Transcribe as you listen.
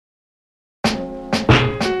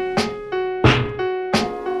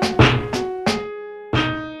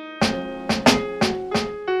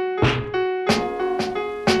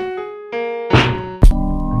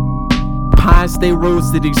stay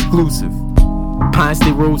roasted exclusive. Pine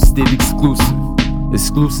stay roasted exclusive.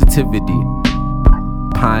 Exclusivity.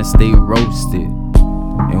 Pine stay roasted.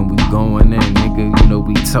 And we going in, nigga, you know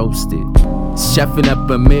we toasted. Chefing up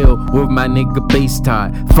a meal with my nigga Bass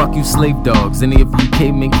Tide. Fuck you slave dogs, any of you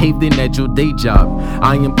came and caved in at your day job.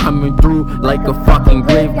 I am coming through like a fucking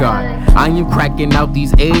grave god. I am cracking out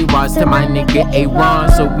these A-Rods to my nigga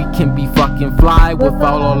A-Ron, so we can be fucking fly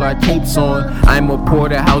without all our capes on. I'm a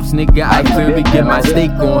porterhouse nigga, I clearly get my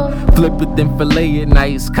steak on. Flip it then fillet it,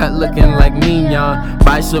 nice cut looking like mignon.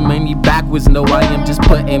 Buy so many backwards, no I am just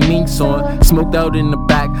putting minks on. Smoked out in the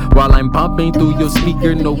back while I'm bumping through your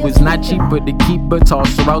speaker. No, it's not cheaper to keep her,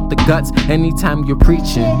 toss her out the guts anytime you're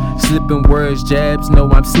preaching. Slipping words, jabs, no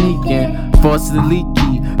I'm sneaking. Falsely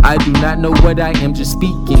leaky, I do not know what I am, just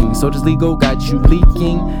speaking. So this legal got you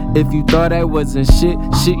leaking. If you thought I wasn't shit,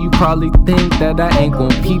 you probably think that I ain't gon'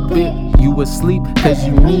 peep it. You asleep cause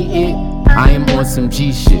you need it. I am on some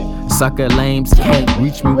G shit. Sucker lames can't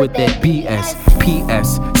reach me with that BS.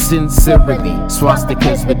 PS, sincerity,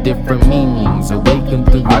 swastikas with different meanings. Awaken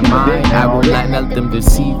through your mind, I will not let them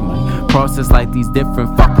deceive me. Process like these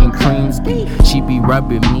different fucking creams be. She be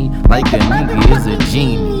rubbing me like a nigga is a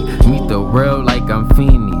genie. Meet the world like I'm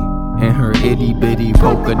Feeny in her itty bitty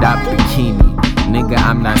polka dot bikini. Nigga,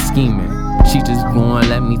 I'm not scheming. She just gon'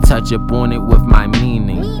 let me touch up on it with my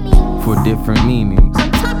meaning for different meanings.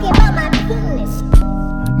 I'm talking about my penis.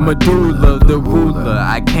 Medulla, the ruler.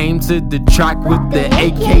 I came to the track with the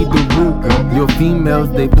AK, the Ruger. Your females,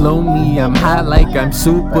 they blow me. I'm hot like I'm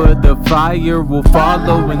super. The fire will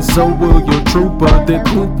follow, and so will your trooper. The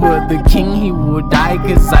Cooper, the king, he will die.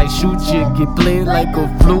 Cause I shoot you. Get played like a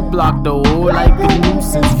flute, block the hole like a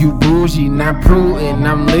nuisance. You bougie, not prudent.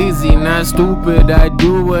 I'm lazy, not stupid. I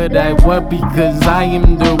do what I want because I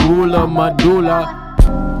am the ruler, Medulla.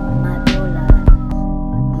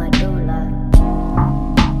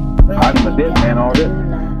 I'm this man, all this.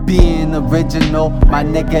 Being original, my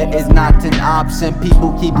nigga, is not an option.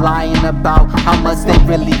 People keep lying about how much they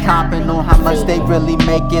really copping on, how much they really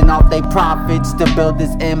making off they profits to build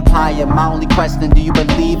this empire. My only question, do you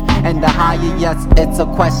believe in the higher? Yes, it's a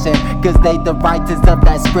question, cause they the writers of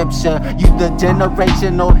that scripture. You the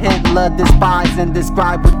generational Hitler, despise and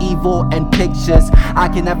describe with evil and pictures. I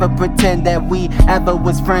can never pretend that we ever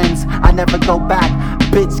was friends. I never go back,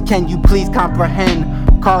 bitch, can you please comprehend?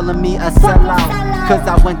 Calling me a sellout, cause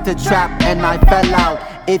I went to trap and I fell out.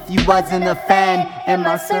 If you wasn't a fan in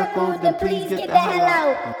my circle, then please get the hell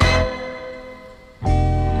out.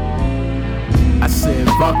 I said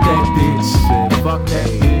fuck that bitch, fuck that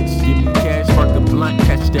bitch. Give me cash, fuck the blunt,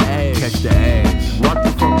 catch the ass.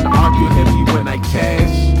 Walking from the arc, you hit me when I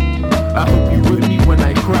cash. I hope you with me when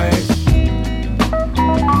I crash.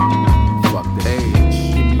 Fuck the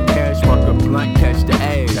age. Give me cash, fuck the blunt, catch the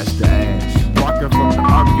ass. Walking from the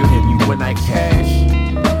arc, you hit me when I cash.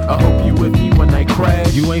 I hope you with me when I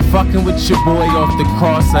crash. You ain't fucking with your boy off the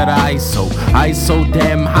cross of the ISO. ISO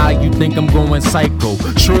damn high, you think I'm going psycho.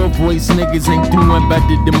 Shrill voice niggas ain't doing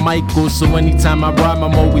better than Michael. So anytime I rhyme,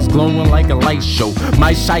 I'm always glowing like a light show.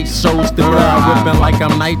 My shite shows the girl whipping like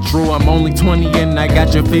I'm Nitro. I'm only 20 and I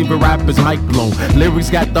got your favorite rappers mic blown. Lyrics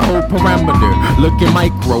got the whole parameter, looking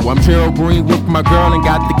micro. I'm Gerald Green with my girl and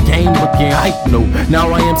got the game looking hype. No,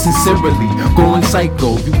 now I am sincerely going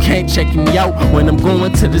psycho. You can't check me out when I'm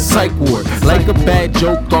going to the psych ward. Like a bad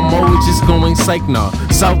joke, I'm always just going psych nah.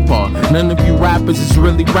 Southpaw, none of you rappers is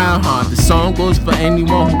really round, huh? The song goes for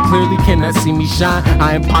anyone who clearly cannot see me shine.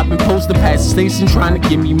 I am popping poster past the station trying to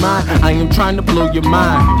give me mine. I am trying to blow your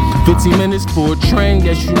mind. 15 minutes for a train,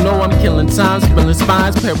 yes you know I'm killing time. Spilling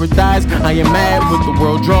spines, paradise, I am mad with the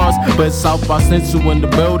world draws. But Southpaw stencil in the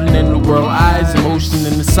building and the world eyes. Emotion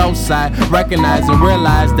in the south side, recognize and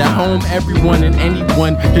realize that home everyone and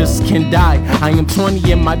anyone just can die. I am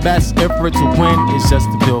 20 and my best effort to win is just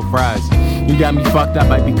to build fries. You got me fucked up,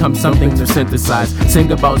 I become something to synthesize.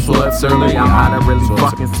 Sing about sluts early, I'm out of really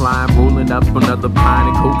fucking slime. Rolling up another pine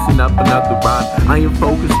and coaxing up another ride. I am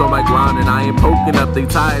focused on my grind and I am poking up they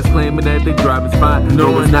tires, claiming that they driving fine.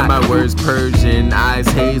 Knowing that my words Persian, eyes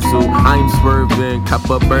hazel. I am swerving, cup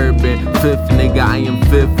of bourbon. Fifth nigga, I am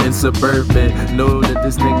fifth in suburban. Know that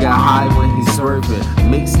this nigga high when he's swerving.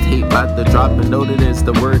 Mixtape about to drop and know that it's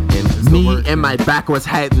the working. Me and my backwards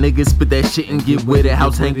hat niggas spit that shit and get with it.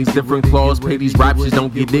 House hangings, different claws, pay these raptures,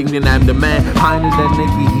 don't get ignorant, I'm the man. Pine is that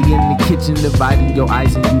nigga, he in the kitchen dividing your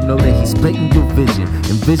eyes, and you know that he's splitting your vision.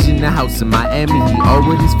 Envision the house in Miami, he all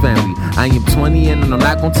with his family. I am 20 and I'm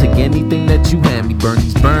not gonna take anything that you hand me. Burn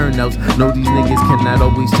these burnouts, know these niggas cannot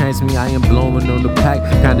always chance me. I am blowing on the pack,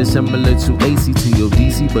 kinda similar to AC to your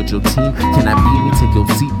DC, but your team cannot beat me, take your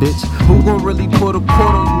seat, bitch. Who gon' really put a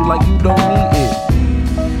court on you like you don't need it?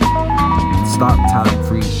 Stop time,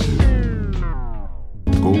 freeze shit.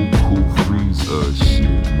 Goku freeze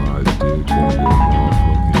shit, my dick on your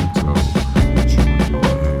motherfucking toe. Put you in your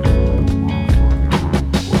head with the motherfucking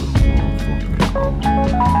rope or the motherfucking O.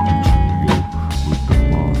 Hit you with the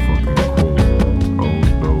motherfucking quote. Oh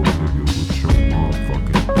no, nigga, with your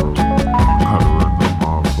motherfucking throat. Cut her in the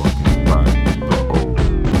motherfucking back with the O.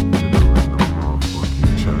 Hit her in the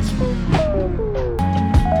motherfucking chest with the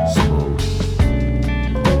smoke.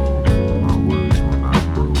 My words when I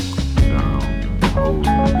broke down. Oh,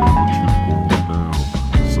 nigga, what you going down?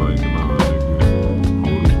 It's like, nah, nigga,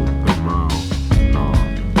 hold it with the mouth. Nah,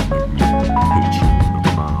 nigga, hit you in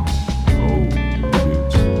the mouth. Oh,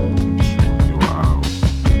 bitch, hit you in your owl.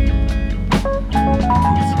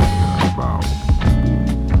 Pussy cat bow.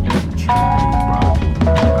 Hit you in your body.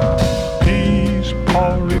 Peas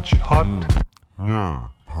porridge hot. Yeah,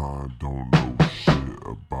 Pa don't know shit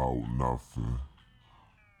about nothing.